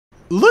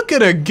Look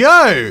at her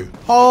go!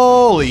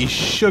 Holy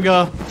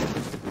sugar.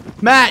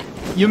 Matt,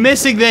 you're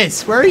missing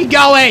this. Where are you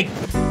going?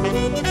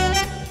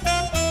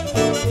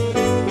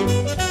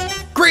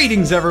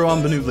 Greetings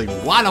everyone,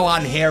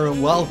 Benoobly101 here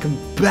and welcome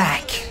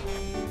back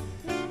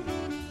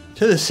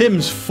to The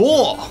Sims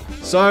 4.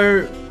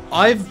 So,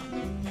 I've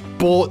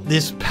bought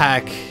this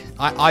pack.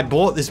 I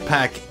bought this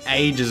pack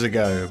ages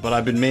ago, but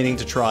I've been meaning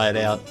to try it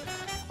out.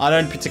 I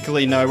don't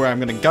particularly know where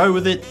I'm going to go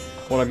with it,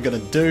 what I'm going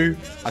to do.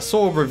 I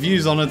saw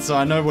reviews on it, so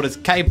I know what it's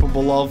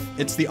capable of.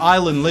 It's the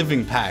Island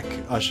Living pack,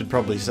 I should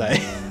probably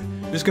say.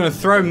 I'm just going to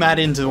throw Matt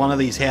into one of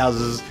these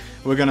houses.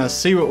 We're going to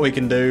see what we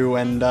can do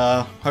and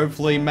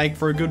hopefully make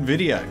for a good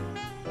video.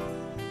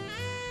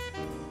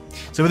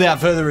 So without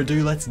further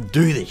ado, let's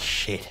do this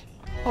shit.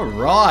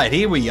 Alright,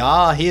 here we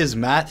are. Here's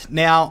Matt.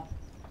 Now,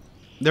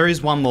 there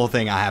is one more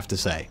thing I have to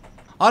say.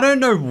 I don't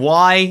know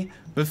why,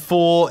 but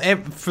for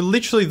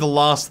literally the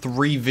last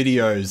 3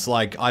 videos,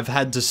 like, I've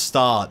had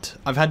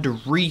to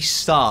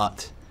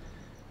restart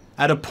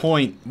at a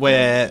point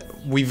where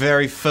we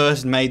very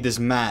first made this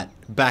map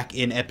back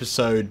in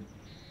episode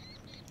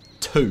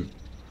 2,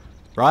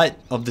 right,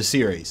 of the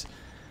series.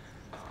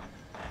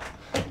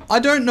 I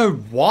don't know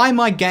why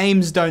my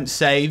games don't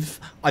save.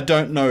 I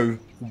don't know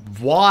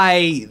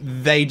why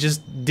they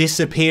just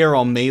disappear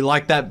on me.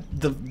 Like that,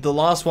 the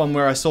last one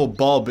where I saw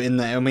Bob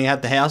and we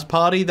had the house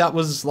party, that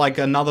was like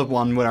another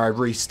one where I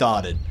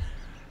restarted.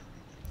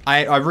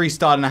 I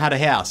restarted and I had a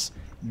house.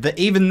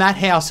 Even that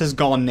house has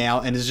gone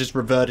now and has just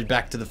reverted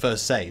back to the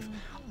first save.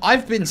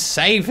 I've been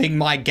saving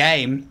my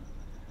game.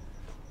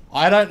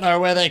 I don't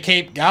know where they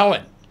keep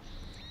going.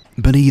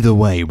 But either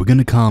way, we're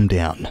gonna calm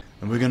down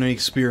and we're gonna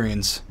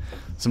experience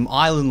some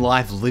island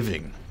life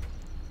living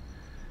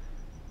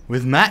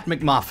with Matt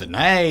McMuffin.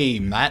 Hey,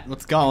 Matt,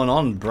 what's going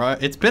on, bro?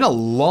 It's been a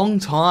long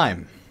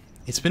time.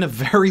 It's been a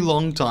very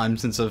long time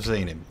since I've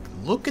seen him.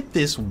 Look at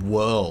this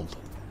world.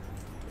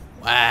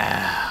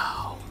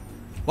 Wow.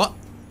 What?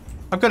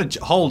 I've got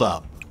to hold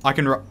up. I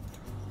can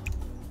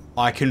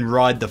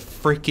ride the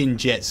freaking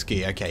jet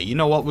ski. Okay, you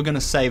know what? We're gonna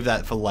save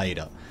that for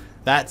later.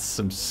 That's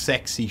some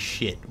sexy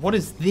shit. What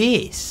is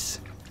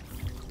this?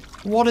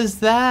 What is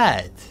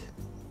that?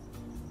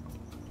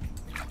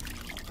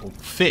 Well,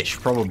 fish,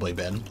 probably,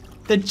 Ben.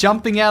 They're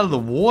jumping out of the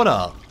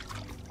water.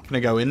 Can I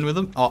go in with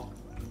them? Oh,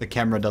 the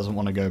camera doesn't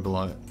want to go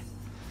below it.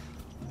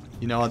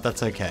 You know what?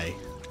 That's okay.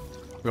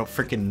 We got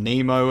freaking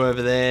Nemo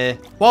over there.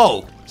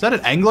 Whoa! Is that an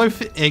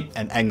anglerfish?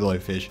 An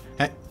anglerfish.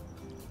 Hey.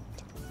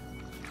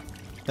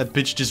 That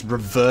bitch just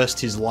reversed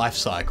his life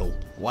cycle.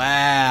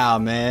 Wow,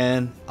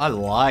 man. I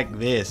like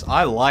this.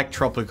 I like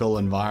tropical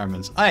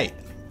environments. Hey!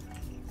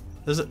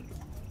 There's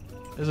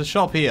a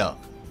shop here.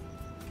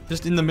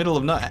 Just in the middle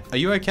of no... Are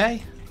you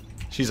okay?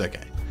 She's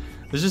okay.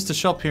 There's just a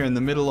shop here in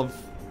the middle of...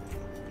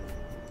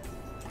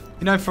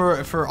 You know,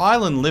 for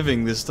island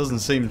living, this doesn't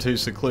seem too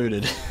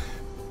secluded.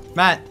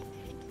 Matt.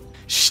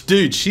 Shh,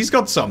 dude, she's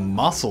got some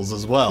muscles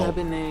as well.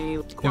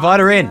 Invite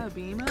her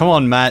in. Come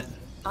on, Matt.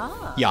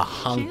 You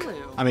hunk.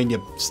 I mean,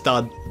 you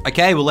stud.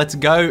 Okay, well, let's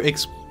go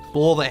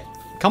explore the...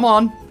 Come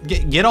on.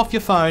 Get off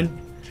your phone.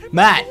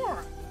 Matt.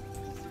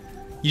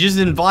 You just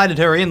invited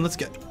her in. Let's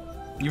go.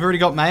 You've already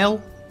got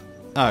mail?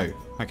 Oh,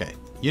 okay.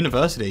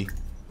 University.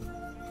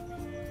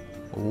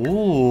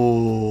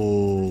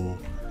 Ooh.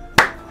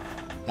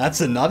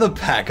 That's another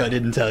pack I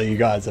didn't tell you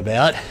guys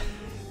about.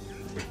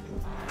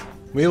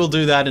 We will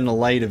do that in a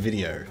later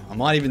video. I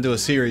might even do a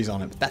series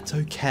on it, but that's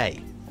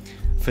okay.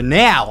 For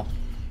now...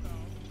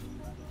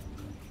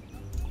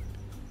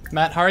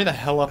 Matt, hurry the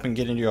hell up and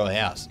get into your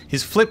house.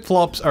 His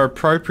flip-flops are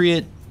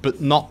appropriate,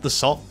 but not the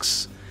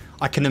socks.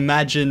 I can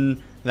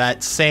imagine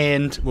that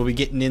sand will be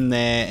getting in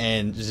there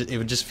and it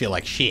would just feel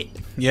like shit.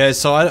 Yeah,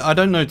 so I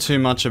don't know too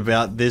much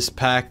about this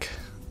pack.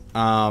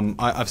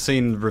 I've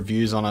seen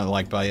reviews on it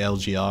like by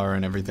LGR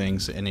and everything,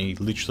 and he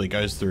literally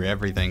goes through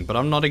everything, but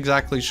I'm not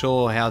exactly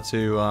sure how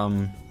to,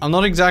 I'm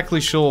not exactly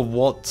sure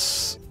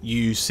what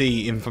you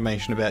see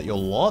information about your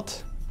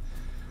lot.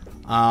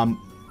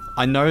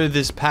 I know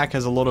this pack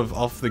has a lot of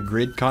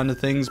off-the-grid kind of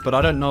things, but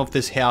I don't know if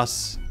this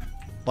house,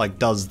 like,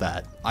 does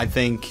that. I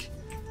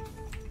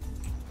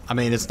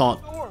mean, it's not...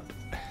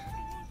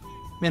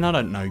 Man, I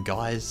don't know,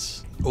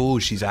 guys. Oh,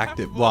 she's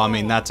active. Well, I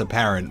mean, that's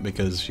apparent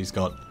because she's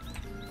got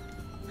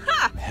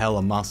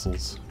hella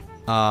muscles.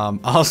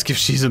 Ask if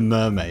she's a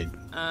mermaid.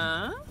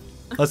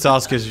 Let's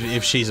ask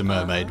if she's a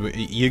mermaid.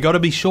 You gotta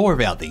be sure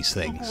about these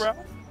things.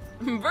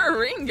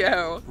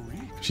 Baringo.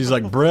 She's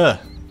like, bruh.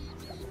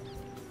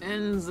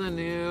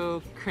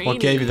 What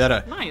gave you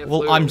that?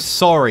 Well, I'm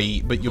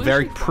sorry, but you're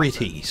very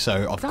pretty,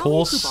 so of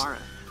course...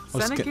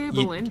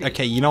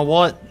 Okay, you know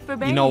what?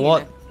 You know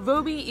what?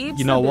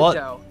 You know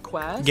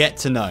what? Get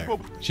to know.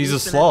 She's a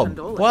slob.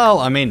 Well,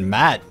 I mean,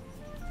 Matt's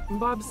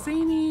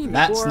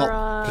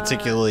not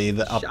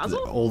particularly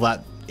all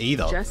that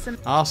either.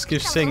 Ask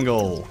if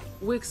single.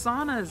 She's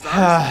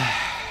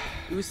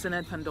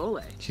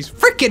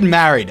freaking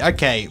married.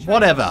 Okay,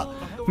 whatever.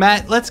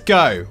 Matt, let's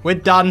go. We're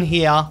done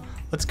here.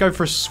 Let's go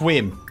for a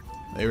swim.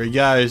 There he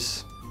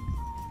goes.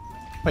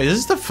 Wait, is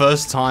this the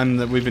first time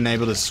that we've been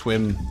able to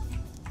swim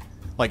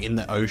Like in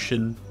the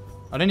ocean.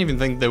 I don't even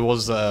think there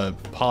was a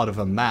part of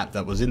a map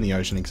that was in the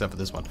ocean except for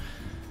this one.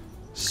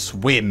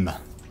 Swim.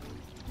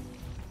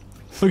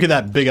 Look at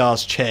that big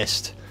ass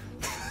chest.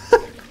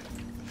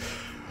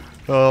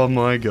 Oh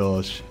my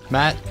gosh.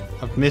 Matt,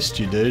 I've missed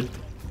you, dude.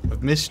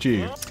 I've missed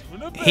you.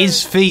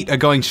 His feet are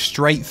going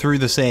straight through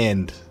the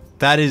sand.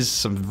 That is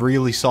some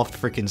really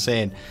soft freaking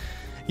sand.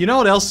 You know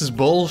what else is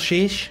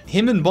bullshit?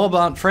 Him and Bob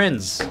aren't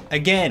friends.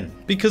 Again,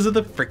 because of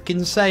the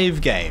freaking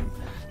save game.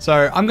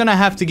 So I'm gonna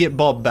have to get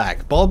Bob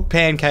back. Bob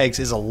Pancakes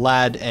is a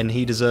lad and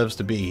he deserves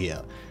to be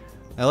here.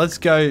 Now let's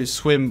go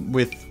swim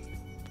with...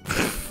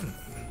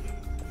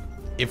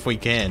 if we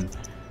can.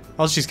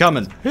 Oh, she's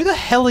coming. Who the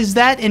hell is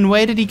that and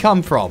where did he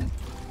come from?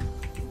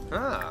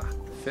 Ah,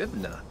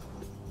 Fitna.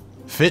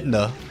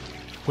 Fitna?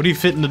 What are you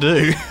fitting to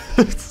do?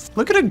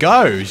 Look at her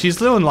go. She's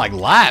doing like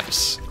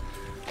laps.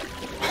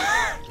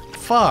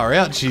 Far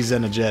out, she's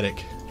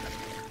energetic.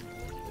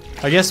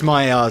 I guess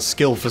my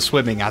skill for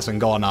swimming hasn't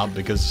gone up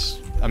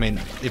because, I mean,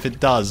 if it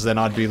does, then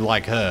I'd be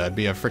like her. I'd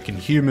be a freaking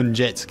human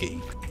jet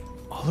ski.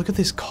 Oh, look at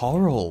this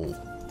coral.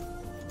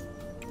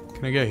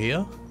 Can I go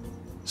here?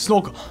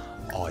 Snorkel.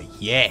 Oh,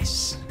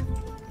 yes.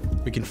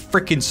 We can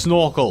freaking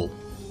snorkel.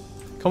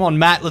 Come on,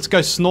 Matt. Let's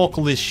go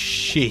snorkel this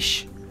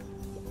shish.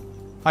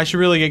 I should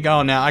really get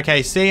going now.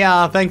 Okay, see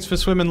ya. Thanks for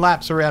swimming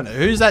laps around.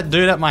 Who's that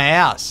dude at my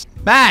house?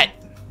 Matt!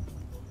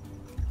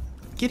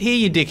 Get here,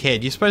 you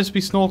dickhead. You're supposed to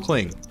be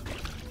snorkeling.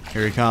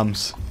 Here he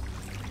comes.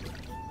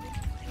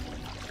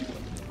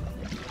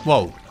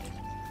 Whoa.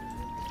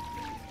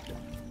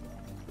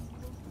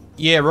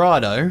 Yeah,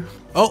 righto.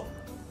 Oh.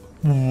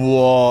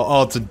 Whoa.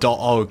 Oh, it's a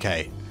oh,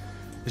 okay.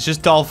 It's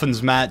just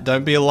dolphins, Matt.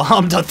 Don't be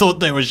alarmed. I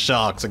thought they were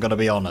sharks, I gotta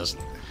be honest.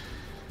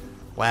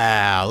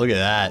 Wow, look at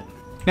that.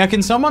 Now,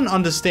 can someone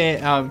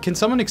understand, can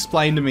someone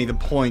explain to me the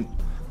point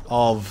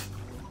of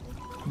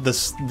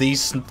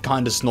these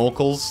kind of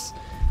snorkels?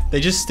 They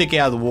just stick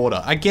out of the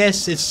water. I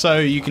guess it's so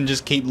you can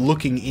just keep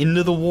looking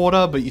into the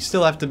water, but you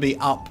still have to be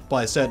up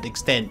by a certain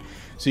extent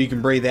so you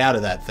can breathe out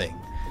of that thing.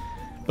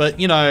 But,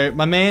 you know,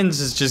 my man's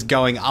is just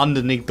going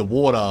underneath the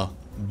water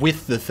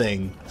with the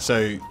thing.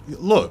 So,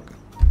 look.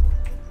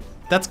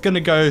 That's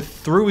gonna go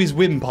through his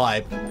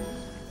windpipe.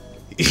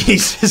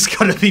 He's just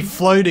gonna be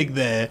floating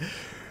there.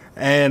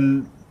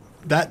 And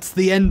that's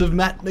the end of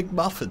Matt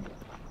McMuffin.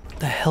 What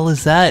the hell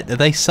is that? Are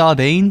they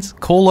sardines?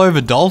 Call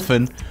over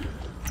dolphin.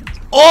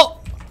 Oh!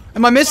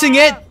 Am I missing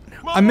it?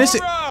 I'm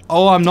missing.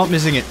 Oh, I'm not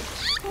missing it.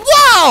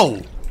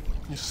 Whoa!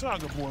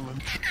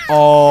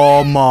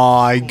 Oh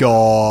my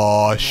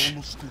gosh.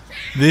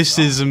 This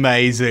is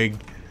amazing.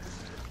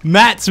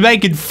 Matt's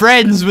making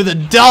friends with a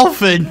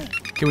dolphin.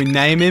 Can we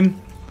name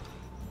him?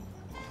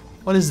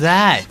 What is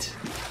that?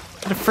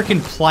 Is that a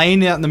freaking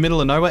plane out in the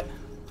middle of nowhere?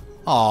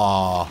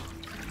 Aww.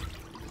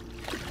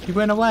 He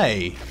went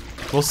away.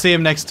 We'll see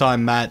him next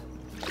time, Matt.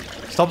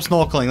 Stop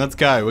snorkeling. Let's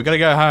go. We're gonna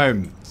go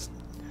home.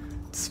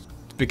 It's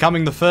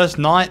becoming the first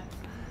night.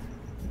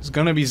 There's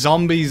gonna be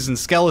zombies and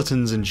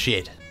skeletons and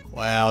shit.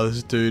 Wow,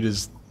 this dude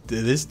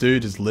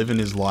is living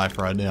his life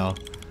right now.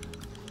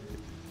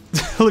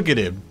 Look at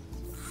him.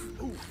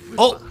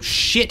 Oh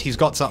shit, he's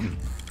got something.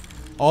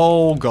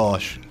 Oh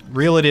gosh.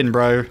 Reel it in,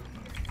 bro.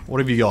 What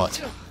have you got?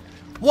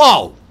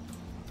 Whoa!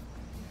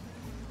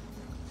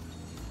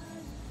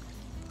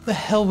 What the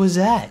hell was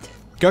that?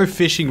 Go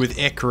fishing with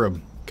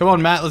Ekram. Come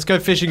on, Matt, let's go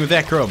fishing with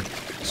Ekram.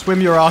 Swim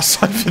your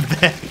ass over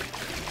there.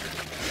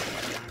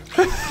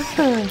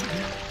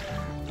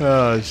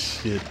 Oh,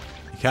 shit.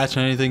 You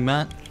catching anything,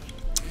 Matt?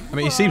 I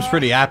mean, he seems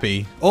pretty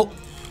happy. Oh!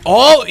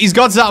 Oh! He's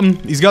got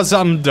something! He's got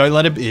something. Don't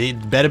let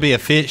it better be a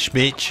fish,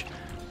 bitch.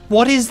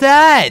 What is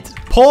that?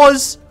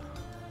 Pause!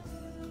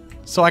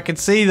 So I can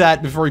see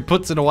that before he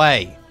puts it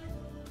away.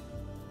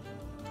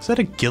 Is that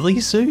a ghillie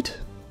suit?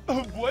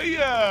 Oh boy,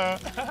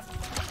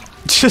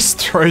 Just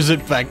throws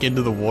it back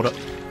into the water.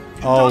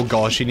 Oh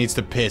gosh, he needs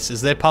to piss.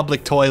 Is there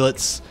public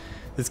toilets?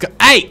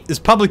 Hey! There's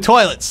public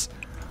toilets!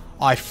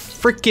 I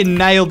freaking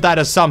nailed that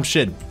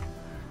assumption.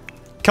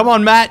 Come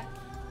on, Matt.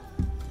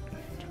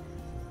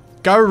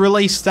 Go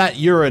release that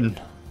urine.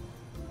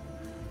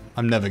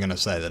 I'm never gonna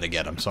say that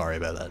again. I'm sorry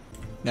about that.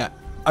 Yeah.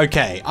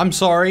 Okay, I'm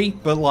sorry,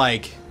 but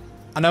like...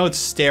 I know it's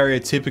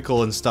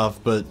stereotypical and stuff,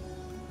 but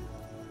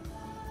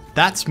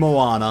that's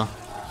Moana.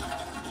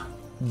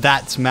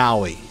 That's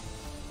Maui.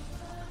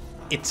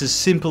 It's as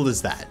simple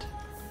as that.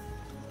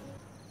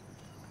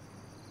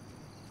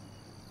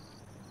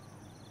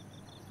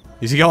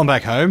 Is he going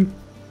back home?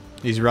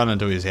 He's running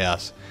to his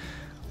house.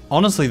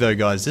 Honestly though,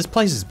 guys, this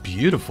place is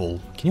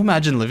beautiful. Can you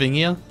imagine living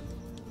here?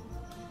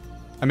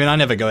 I mean, I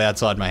never go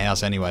outside my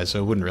house anyway, so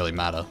it wouldn't really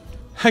matter.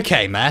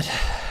 Okay, Matt.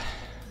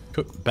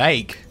 Cook,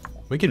 bake.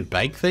 We can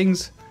bake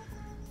things?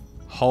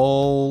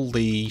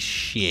 Holy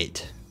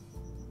shit.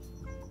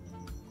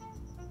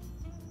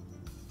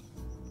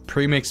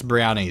 Pre-mixed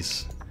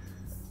brownies.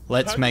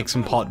 Let's make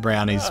some pot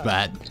brownies,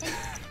 Matt.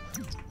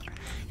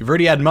 You've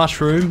already had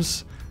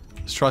mushrooms.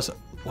 Let's try some...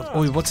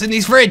 what's in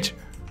this fridge?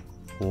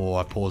 Oh,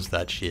 I paused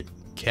that shit.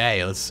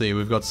 Okay, let's see.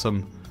 We've got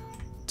some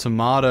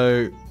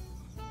tomato...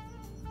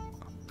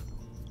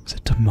 Is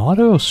it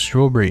tomato or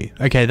strawberry?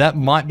 Okay, that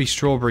might be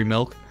strawberry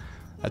milk.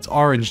 That's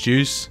orange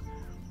juice.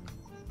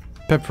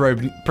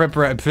 Pepperoni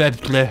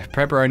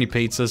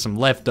pizza, some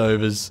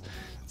leftovers,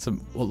 some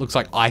what looks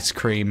like ice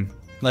cream,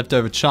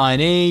 leftover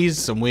Chinese,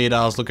 some weird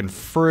ass looking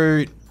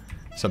fruit,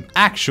 some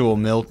actual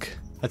milk.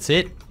 That's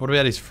it. What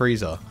about his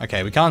freezer?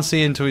 Okay, we can't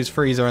see into his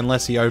freezer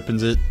unless he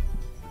opens it.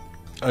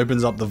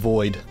 Opens up the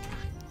void.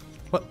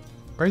 What?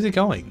 Where is he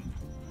going?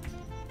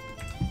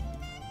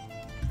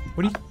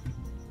 What are you...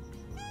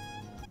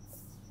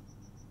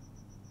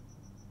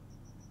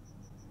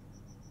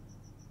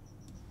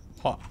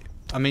 What?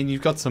 I mean,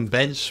 you've got some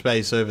bench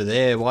space over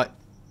there. Why?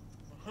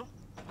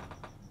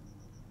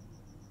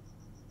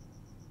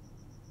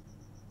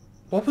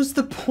 What was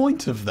the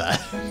point of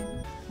that?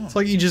 It's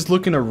like you just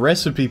look in a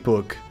recipe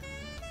book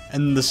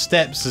and the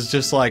steps is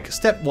just like,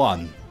 step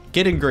 1,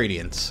 get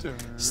ingredients.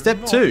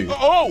 Step 2,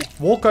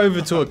 walk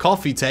over to a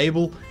coffee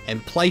table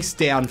and place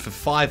down for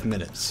 5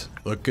 minutes.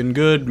 Looking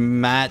good,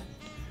 Matt.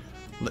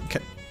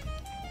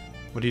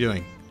 What are you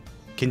doing?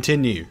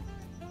 Continue.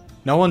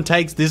 No one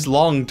takes this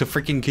long to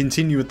freaking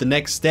continue with the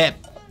next step.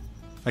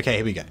 Okay,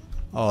 here we go.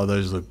 Oh,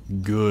 those look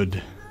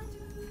good.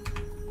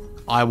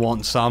 I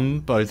want some,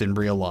 both in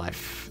real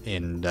life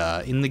and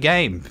in the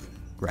game.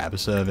 Grab a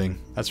serving.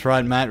 That's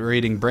right, Matt, we're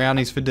eating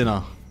brownies for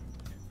dinner.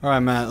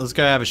 Alright, Matt, let's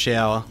go have a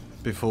shower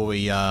before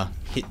we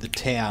hit the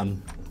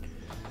town,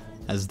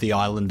 as the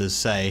islanders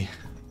say.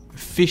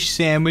 Fish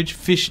sandwich,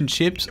 fish and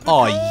chips.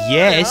 Oh,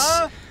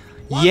 yes!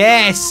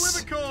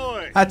 Yes!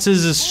 That's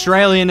as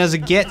Australian as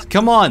it gets.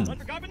 Come on!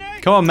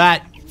 Come on,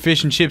 Matt.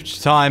 Fish and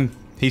chips time.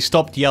 He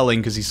stopped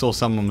yelling because he saw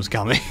someone was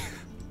coming.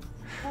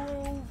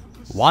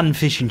 1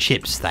 fish and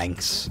chips,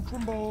 thanks.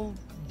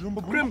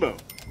 Grimbo.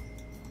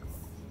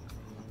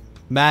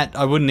 Matt,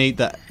 I wouldn't eat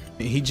that.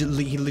 He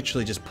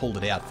literally just pulled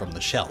it out from the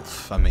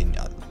shelf. I mean,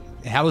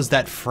 how is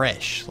that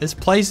fresh? This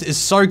place is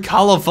so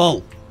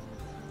colorful.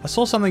 I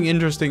saw something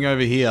interesting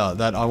over here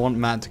that I want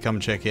Matt to come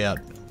check out.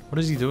 What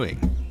is he doing?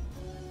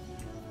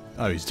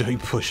 Oh, he's doing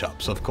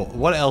push-ups, of course.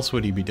 What else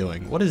would he be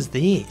doing? What is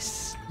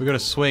this? We got a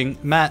swing.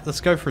 Matt,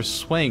 let's go for a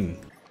swing.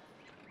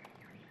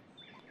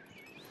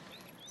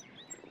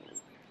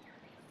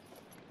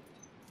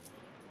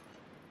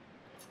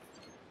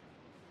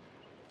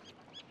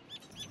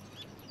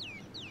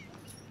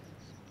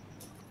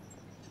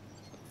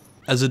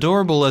 As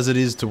adorable as it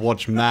is to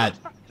watch Matt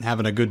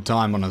having a good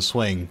time on a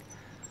swing,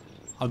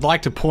 I'd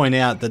like to point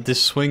out that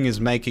this swing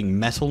is making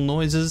metal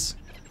noises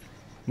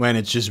when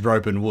it's just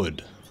rope and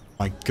wood.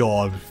 My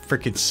god,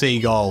 frickin'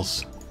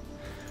 seagulls.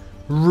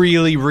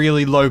 Really,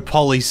 really low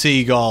poly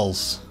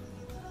seagulls.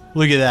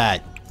 Look at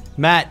that.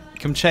 Matt,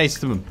 come chase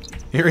them.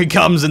 Here he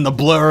comes in the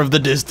blur of the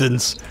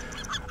distance.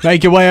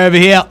 Make your way over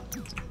here.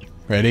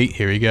 Ready?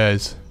 Here he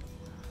goes.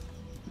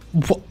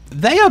 What?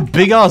 They are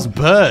big ass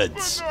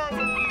birds.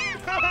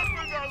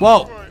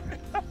 Whoa.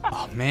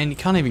 Oh man, you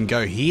can't even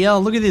go here.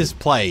 Look at this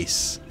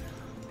place.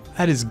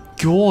 That is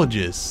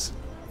gorgeous.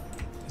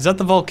 Is that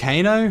the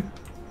volcano?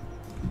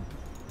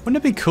 Wouldn't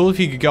it be cool if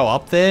you could go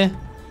up there?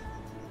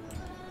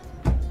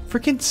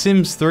 Freaking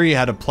Sims 3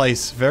 had a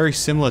place very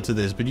similar to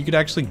this, but you could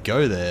actually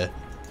go there.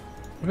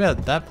 What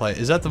about that place?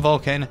 Is that the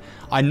volcano?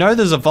 I know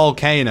there's a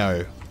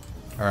volcano,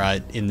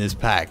 alright, in this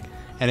pack.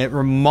 And it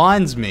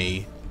reminds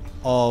me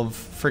of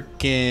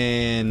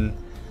freaking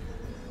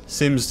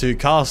Sims 2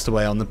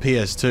 Castaway on the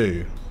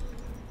PS2.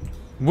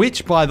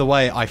 Which, by the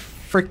way, I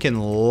freaking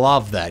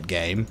love that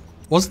game.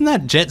 Wasn't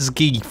that jet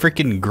ski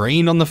freaking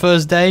green on the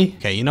first day?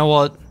 Okay, you know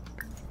what?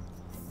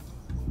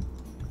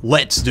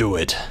 Let's do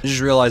it. I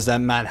just realized that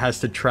Matt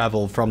has to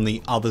travel from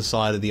the other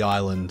side of the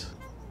island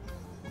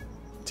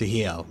to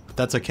here. But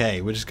that's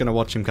okay. We're just gonna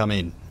watch him come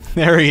in.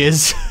 There he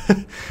is.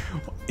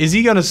 Is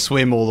he gonna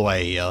swim all the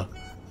way here?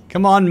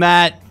 Come on,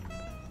 Matt.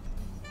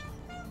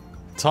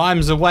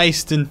 Time's a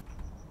wasting.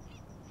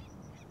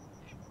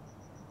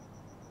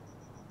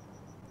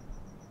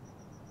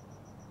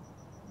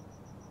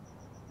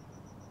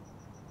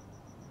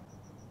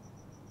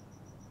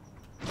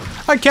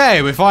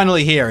 Okay, we're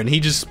finally here, and he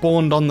just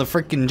spawned on the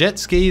freaking jet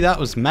ski. That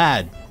was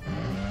mad.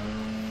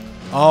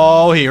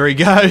 Oh, here he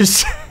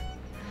goes.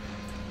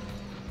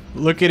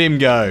 Look at him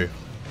go.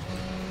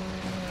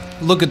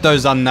 Look at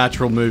those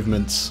unnatural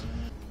movements.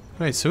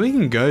 Wait, so we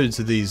can go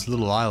to these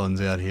little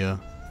islands out here.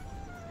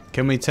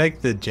 Can we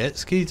take the jet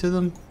ski to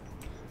them?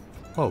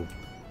 Whoa,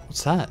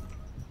 what's that?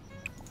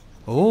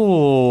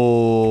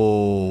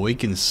 Oh, we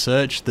can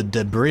search the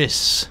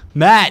debris.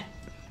 Matt!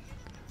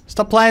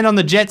 Stop playing on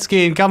the jet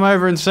ski and come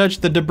over and search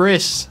the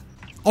debris.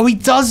 Oh, he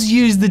does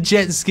use the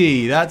jet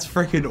ski. That's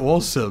freaking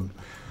awesome.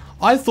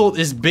 I thought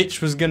this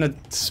bitch was gonna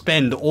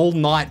spend all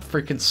night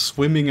freaking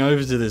swimming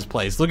over to this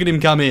place. Look at him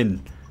come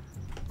in.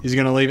 He's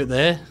gonna leave it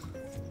there?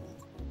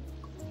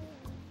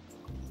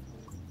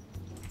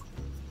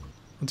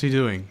 What's he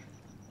doing?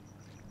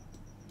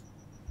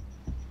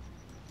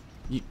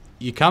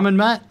 You coming,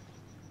 Matt?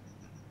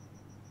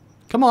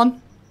 Come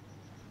on.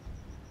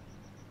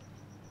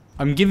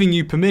 I'm giving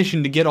you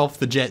permission to get off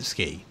the jet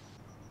ski.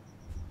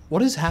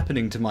 What is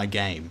happening to my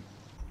game?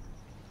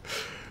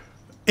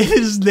 It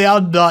is now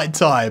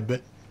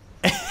nighttime.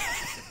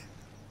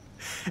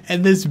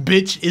 And this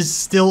bitch is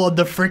still on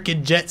the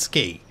frickin' jet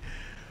ski.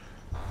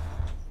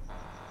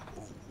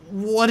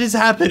 What is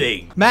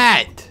happening?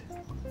 Matt!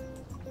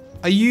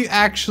 Are you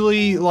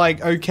actually,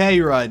 like,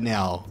 okay right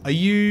now? Are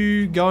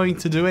you going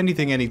to do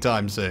anything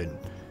anytime soon?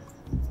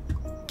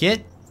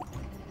 Get...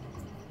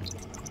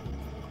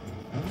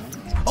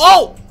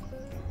 Oh!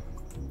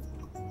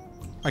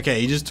 Okay,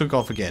 he just took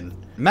off again.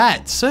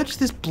 Matt, search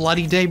this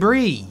bloody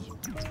debris.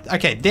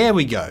 Okay, there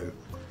we go.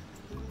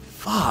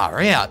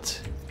 Far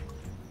out.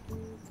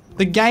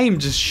 The game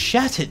just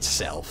shat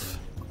itself.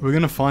 We're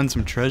gonna find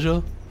some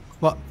treasure?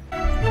 What?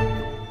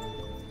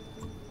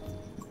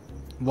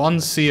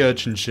 One sea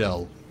urchin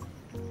shell.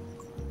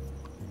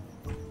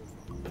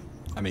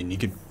 I mean, you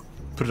could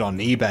put it on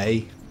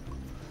eBay.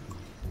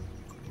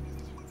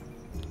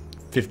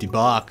 50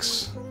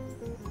 bucks.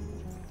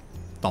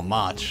 Not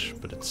much,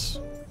 but it's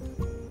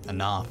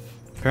enough.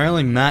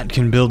 Apparently Matt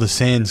can build a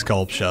sand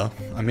sculpture.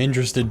 I'm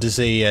interested to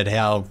see at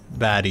how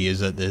bad he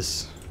is at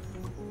this.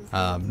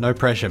 No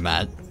pressure,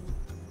 Matt.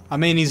 I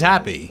mean, he's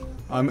happy.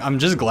 I'm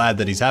just glad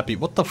that he's happy.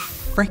 What the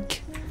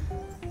frick?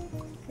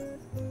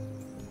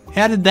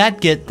 How did that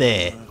get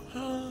there?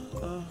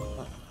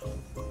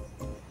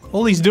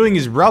 All he's doing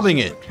is rubbing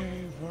it.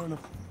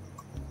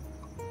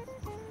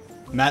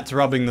 Matt's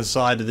rubbing the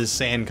side of this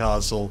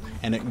sandcastle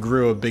and it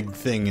grew a big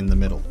thing in the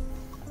middle.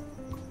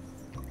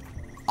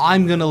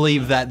 I'm gonna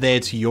leave that there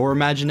to your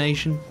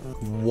imagination.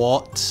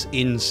 What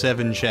in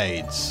 7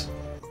 Shades?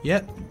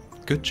 Yep,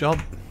 good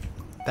job.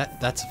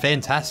 That's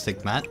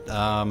fantastic, Matt.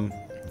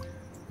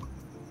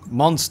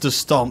 Monster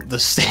Stomp the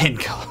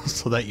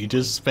sandcastle that you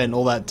just spent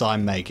all that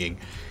time making.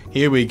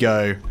 Here we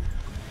go.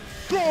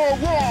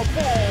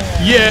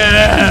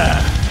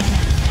 Yeah!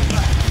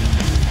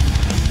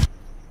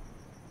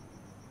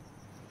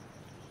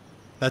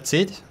 That's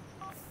it?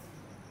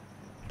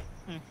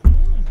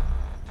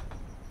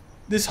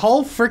 This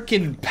whole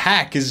frickin'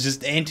 pack is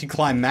just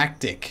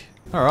anticlimactic.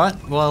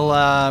 Alright,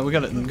 well, we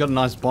got a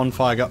nice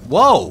bonfire go-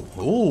 Whoa!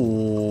 Ooh.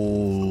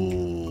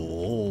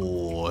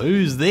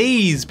 Who's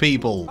these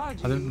people? I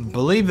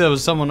believe there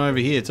was someone over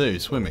here too,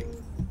 swimming.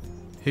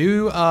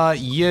 Who are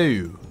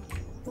you?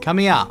 Come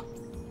here.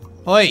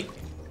 Oi!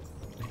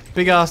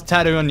 Big ass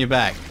tattoo on your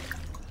back.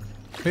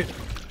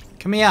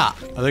 Come here.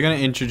 Are they gonna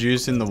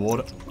introduce in the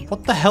water?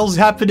 What the hell's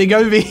happening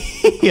over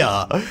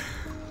here?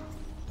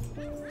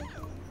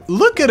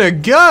 Look at her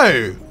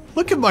go!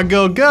 Look at my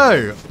girl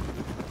go!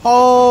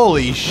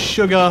 Holy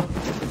sugar.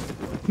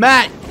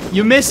 Matt,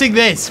 you're missing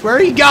this. Where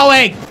are you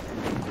going?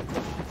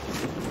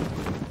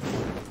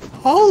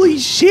 Holy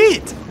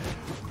shit.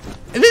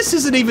 And this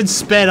isn't even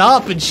sped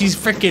up and she's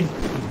freaking...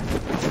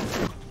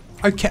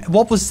 Okay,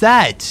 what was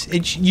that?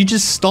 You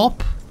just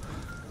stop?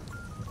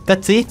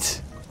 That's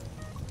it?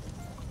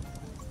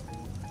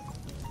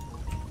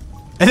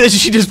 And then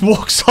she just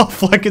walks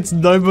off like it's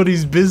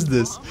nobody's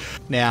business.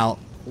 Now,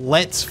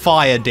 let's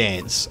fire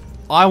dance.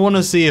 I want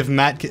to see if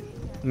Matt can...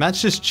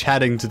 Matt's just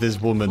chatting to this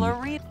woman.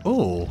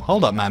 Oh,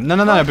 hold up, Matt.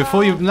 No,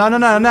 before you... No,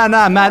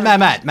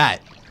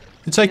 Matt.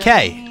 It's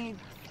okay.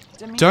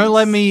 Don't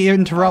let me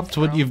interrupt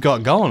what you've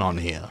got going on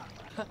here.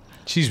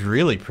 She's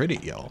really pretty,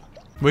 y'all.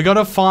 We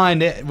gotta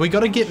find it. We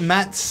gotta get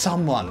Matt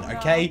someone,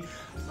 okay?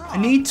 I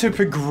need to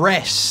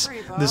progress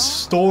the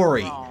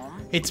story.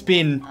 It's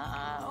been...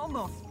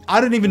 I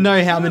don't even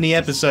know how many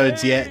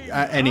episodes yet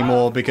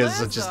anymore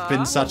because it's just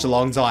been such a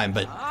long time,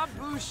 but...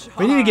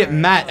 We need to get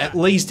Matt at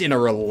least in a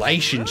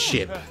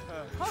relationship.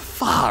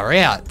 Far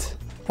out.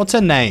 What's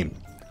her name?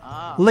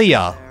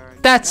 Leah.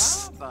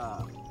 That's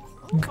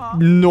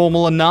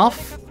normal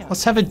enough.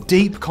 Let's have a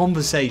deep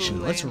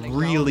conversation. Let's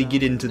really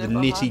get into the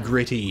nitty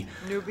gritty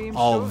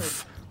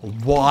of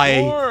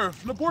why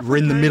we're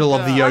in the middle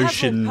of the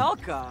ocean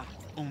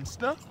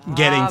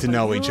getting to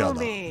know each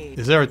other.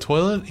 Is there a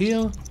toilet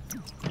here?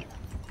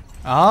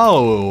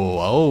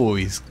 Oh,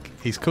 he's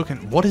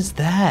cooking. What is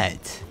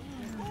that?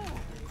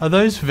 Are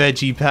those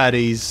veggie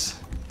patties?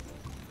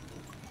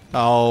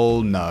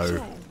 Oh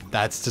no,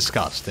 that's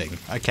disgusting.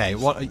 Okay,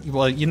 well,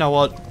 you know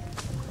what?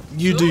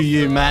 You do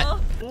you, Matt.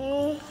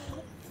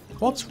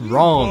 What's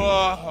wrong?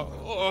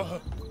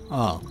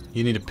 Oh,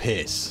 you need a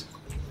piss.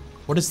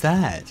 What is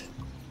that?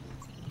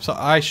 So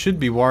I should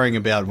be worrying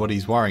about what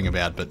he's worrying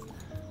about, but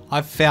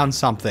I've found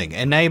something.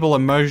 Enable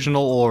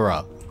emotional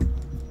aura.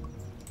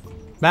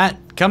 Matt,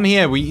 come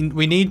here. We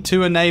need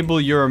to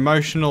enable your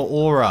emotional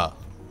aura.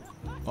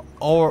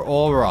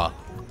 Aura.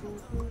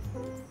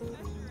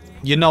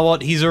 You know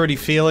what? He's already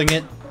feeling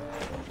it.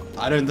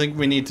 I don't think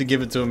we need to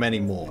give it to him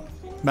anymore.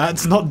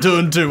 Matt's not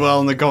doing too well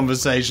in the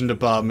conversation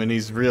department.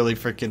 He's really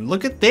freaking...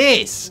 Look at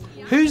this!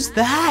 Who's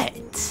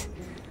that?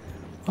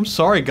 I'm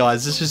sorry,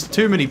 guys. There's just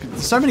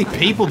so many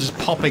people just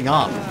popping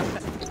up.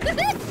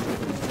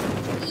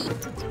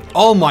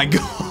 Oh my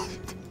god.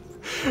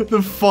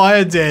 The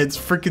fire dance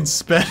freaking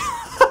sped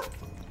up.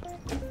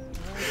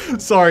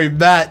 Sorry,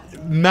 Matt.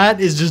 Matt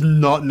is just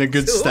not in a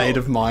good state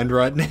of mind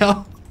right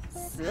now.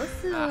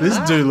 This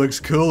dude looks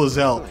cool as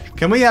hell.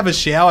 Can we have a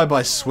shower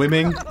by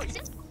swimming?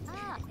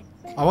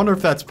 I wonder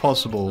if that's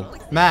possible.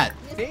 Matt.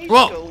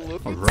 Whoa.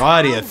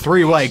 Alrighty, a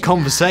three-way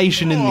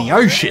conversation in the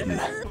ocean.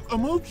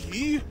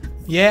 Emoji.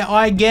 Yeah,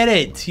 I get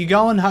it. You're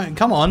going home.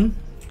 Come on.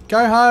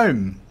 Go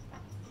home.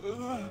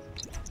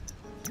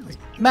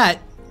 Matt,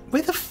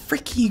 where the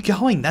frick are you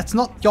going? That's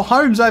not... Your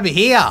home's over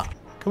here.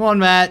 Come on,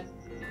 Matt.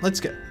 Let's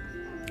go.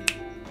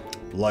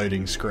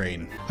 Loading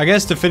screen. I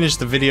guess to finish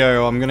the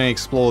video, I'm going to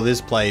explore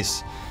this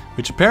place,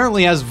 which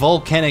apparently has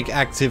volcanic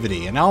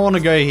activity. And I want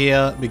to go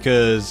here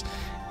because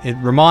it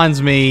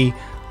reminds me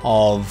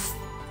of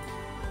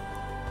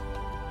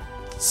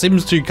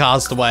Sims 2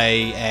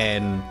 Castaway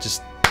and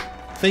just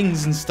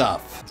things and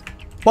stuff.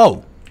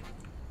 Whoa.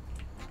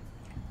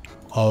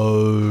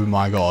 Oh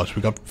my gosh,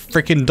 we got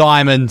freaking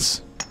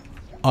diamonds.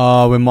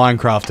 Oh, we're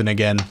Minecrafting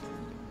again.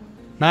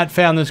 Matt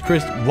found this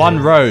one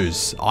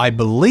rose. I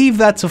believe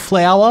that's a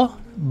flower,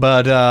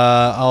 but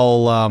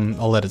I'll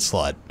let it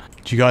slide.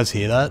 Did you guys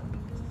hear that?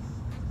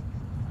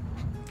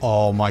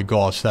 Oh my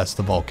gosh, that's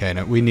the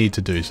volcano. We need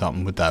to do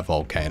something with that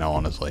volcano,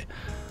 honestly.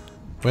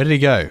 Where did he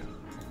go?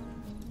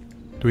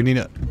 Do we need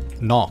to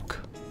knock?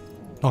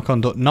 Knock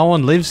on door. No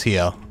one lives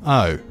here.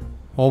 Oh.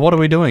 Well, what are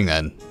we doing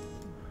then?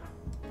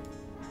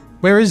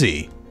 Where is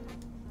he?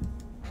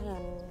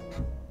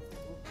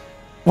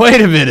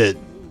 Wait a minute.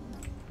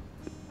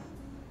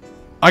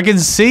 I can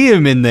see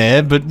him in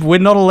there, but we're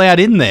not allowed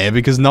in there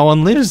because no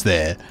one lives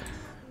there.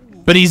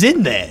 But he's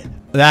in there.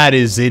 That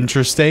is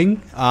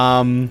interesting.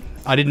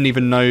 I didn't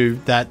even know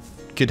that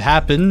could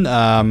happen.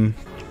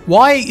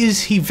 Why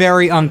is he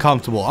very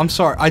uncomfortable? I'm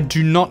sorry, I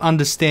do not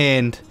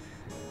understand.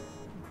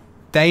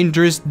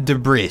 Dangerous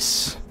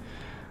debris.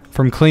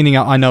 From cleaning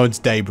up... I know it's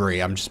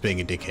debris, I'm just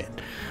being a dickhead.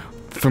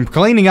 From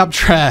cleaning up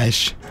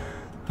trash.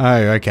 Oh,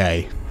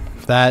 okay.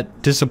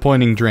 That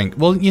disappointing drink.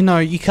 Well, you know,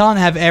 you can't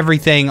have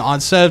everything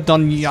served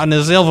on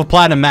a silver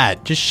platter,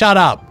 Matt. Just shut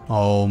up.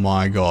 Oh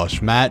my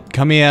gosh. Matt,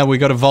 come here. We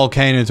got a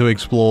volcano to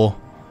explore.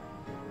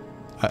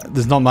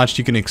 There's not much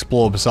you can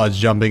explore besides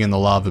jumping in the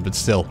lava, but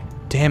still.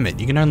 Damn it,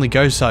 you can only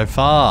go so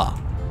far.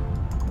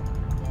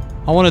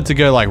 I wanted to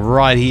go like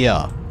right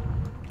here.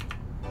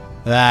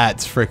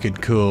 That's freaking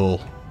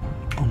cool.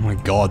 Oh my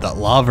god, that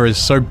lava is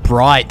so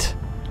bright.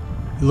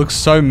 It looks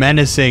so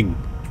menacing.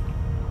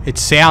 It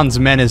sounds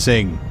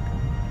menacing.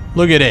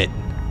 Look at it.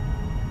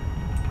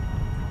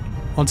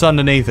 What's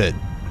underneath it?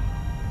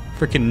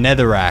 Freaking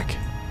netherrack.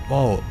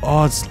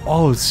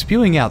 Oh, it's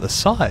spewing out the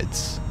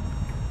sides.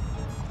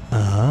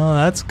 Oh,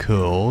 that's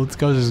cool. It's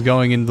just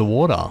going into the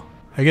water.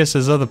 I guess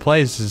there's other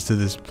places to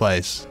this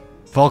place.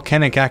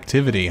 Volcanic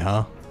activity,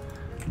 huh?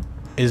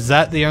 Is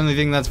that the only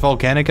thing that's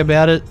volcanic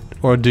about it?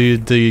 Or do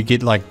you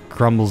get like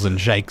crumbles and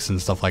shakes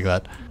and stuff like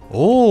that?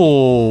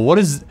 Oh, what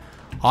is...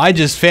 I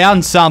just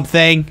found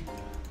something.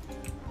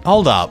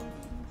 Hold up.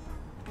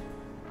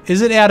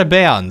 Is it out of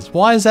bounds?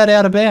 Why is that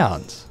out of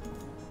bounds?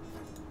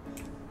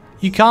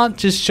 You can't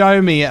just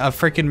show me a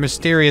freaking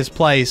mysterious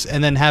place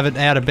and then have it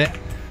out of bounds.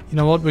 You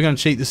know what? We're going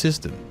to cheat the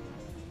system.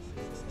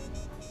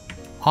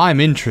 I'm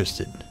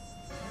interested.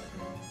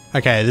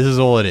 Okay, this is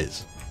all it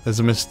is.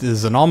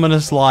 There's an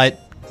ominous light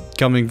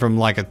coming from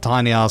like a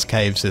tiny ass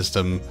cave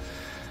system.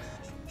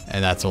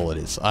 And that's all it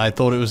is. I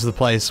thought it was the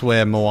place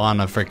where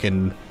Moana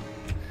freaking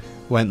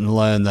went and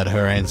learned that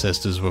her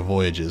ancestors were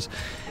voyagers.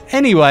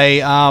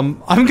 Anyway,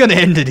 I'm gonna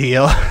end it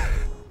here.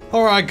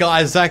 Alright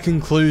guys, that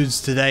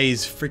concludes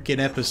today's freaking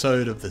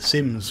episode of The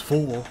Sims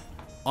 4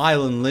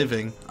 Island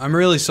Living. I'm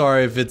really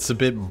sorry if this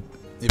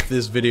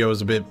video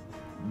is a bit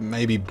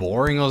maybe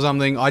boring or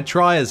something. I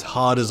try as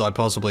hard as I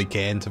possibly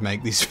can to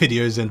make these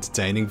videos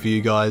entertaining for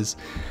you guys.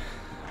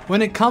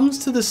 When it comes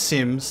to The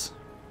Sims,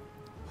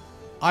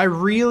 I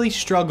really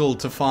struggle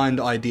to find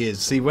ideas.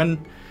 See,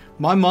 when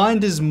my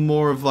mind is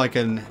more of like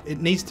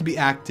it needs to be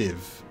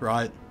active,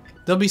 right?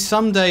 There'll be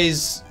some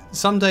days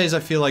I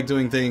feel like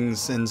doing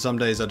things and some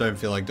days I don't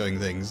feel like doing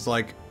things.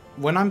 Like,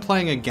 when I'm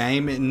playing a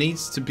game, it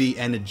needs to be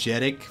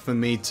energetic for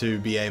me to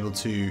be able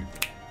to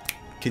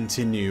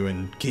continue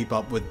and keep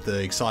up with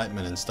the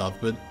excitement and stuff.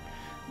 But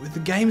with the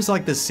games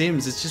like The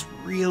Sims, it's just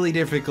really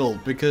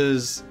difficult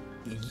because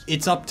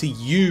it's up to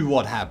you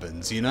what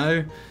happens, you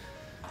know?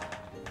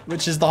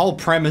 Which is the whole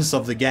premise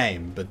of the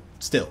game, but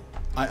still.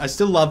 I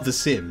still love The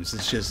Sims,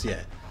 it's just,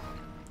 yeah.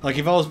 Like,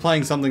 if I was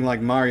playing something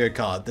like Mario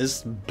Kart,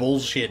 there's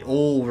bullshit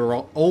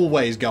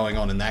always going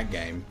on in that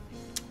game.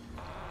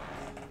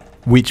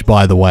 Which,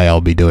 by the way, I'll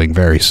be doing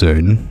very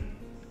soon.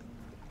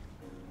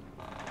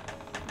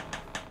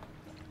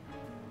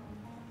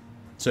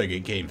 So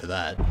get keen for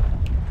that.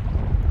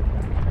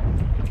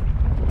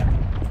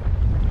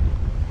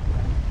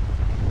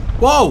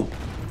 Whoa!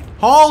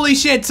 Holy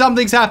shit,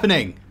 something's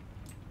happening!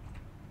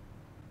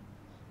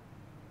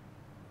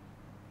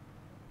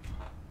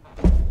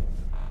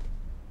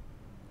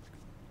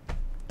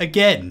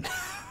 Again.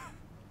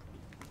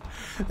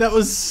 That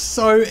was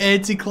so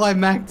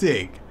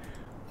anticlimactic.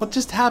 What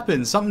just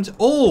happened? Something's...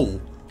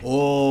 Oh!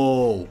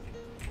 Oh!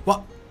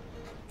 What?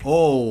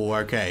 Oh,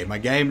 okay. My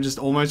game just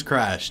almost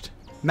crashed.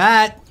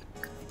 Matt!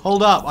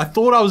 Hold up. I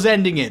thought I was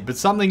ending it, but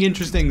something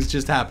interesting's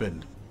just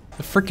happened.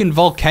 The freaking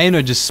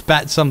volcano just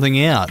spat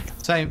something out.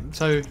 Same,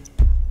 so...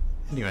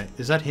 Anyway,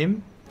 is that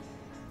him?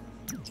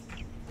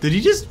 Did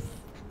he just...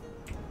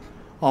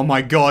 Oh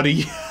my god,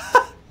 he...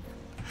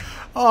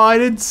 Oh, I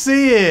didn't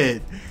see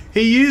it!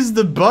 He used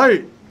the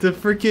boat to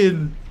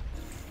freaking...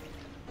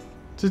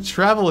 to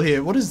travel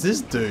here. What is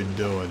this dude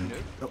doing?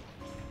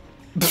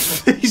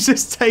 He's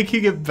just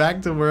taking it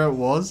back to where it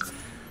was.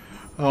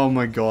 Oh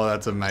my god,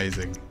 that's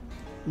amazing.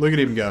 Look at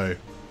him go.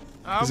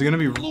 Is it gonna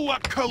be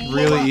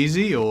really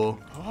easy or?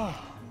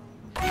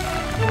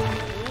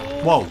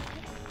 Whoa.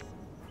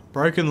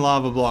 Broken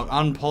lava block,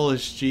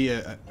 unpolished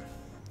geo.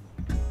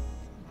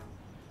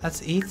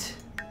 That's it?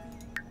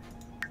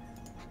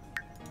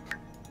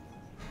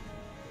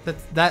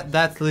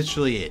 That's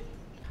literally it.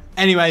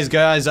 Anyways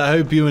guys, I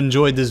hope you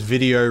enjoyed this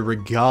video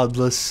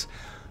regardless.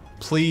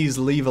 Please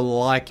leave a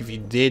like if you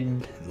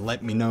did.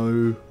 Let me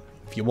know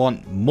if you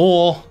want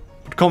more.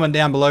 Comment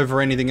down below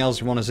for anything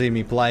else you want to see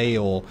me play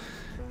or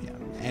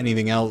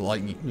anything else,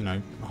 like, you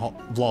know,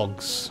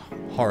 vlogs,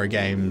 horror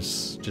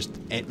games, just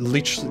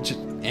literally just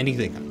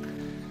anything.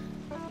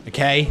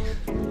 Okay?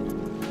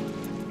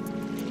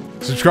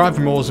 Subscribe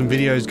for more awesome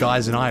videos,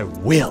 guys, and I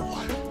will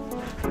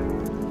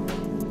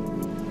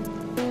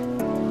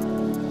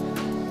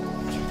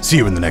see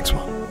you in the next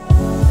one.